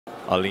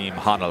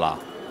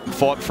Alimkhanuly.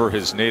 Fought for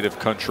his native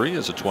country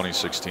as a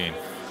 2016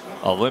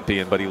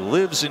 Olympian, but he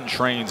lives and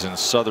trains in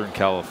Southern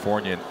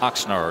California, in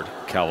Oxnard,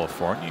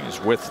 California. He's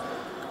with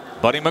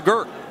Buddy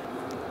McGirt.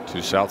 Two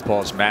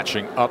southpaws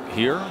matching up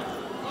here.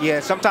 Yeah,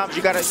 sometimes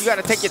you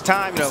gotta take your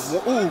time. You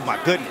know, ooh,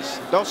 my goodness,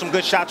 those some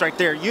good shots right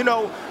there. You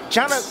know,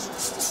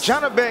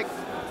 Janibek,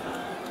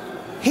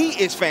 he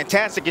is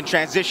fantastic in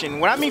transition.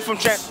 What I mean from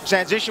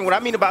transition, what I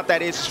mean about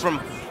that is from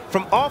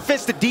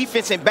offense to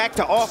defense and back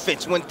to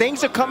offense. When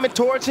things are coming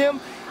towards him,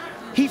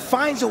 he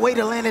finds a way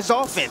to land his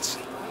offense.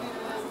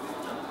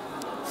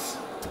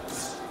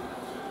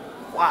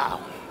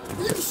 Wow.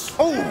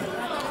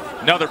 Oh.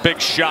 Another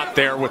big shot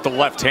there with the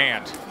left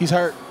hand. He's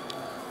hurt.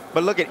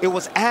 But look at it,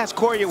 was as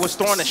Coria was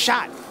throwing a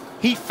shot,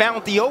 he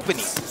found the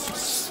opening.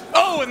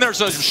 Oh, and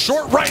there's a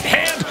short right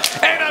hand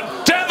and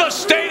a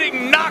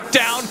devastating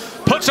knockdown.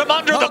 Puts him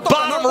under the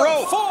bottom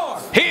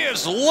rope. He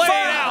is laid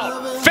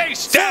out,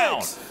 face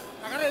down.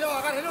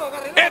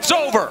 It's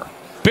over.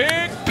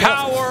 Big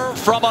power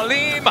from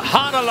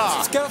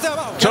Alimkhanuly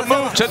to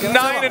move to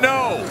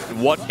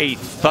 9-0. What a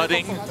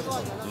thudding,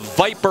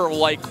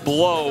 viper-like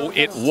blow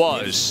it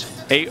was.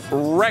 A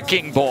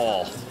wrecking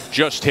ball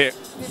just hit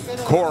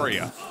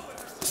Coria.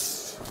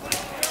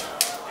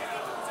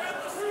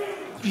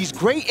 He's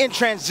great in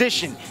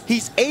transition.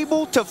 He's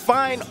able to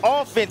find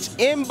offense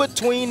in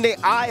between the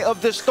eye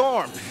of the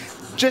storm.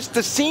 Just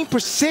the seam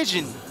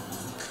precision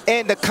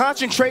and the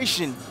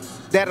concentration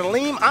that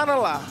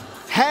Alimkhanuly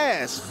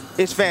has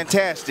is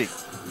fantastic.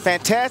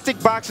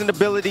 Fantastic boxing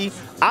ability.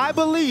 I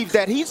believe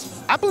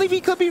he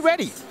could be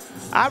ready.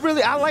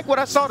 I like what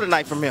I saw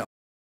tonight from him.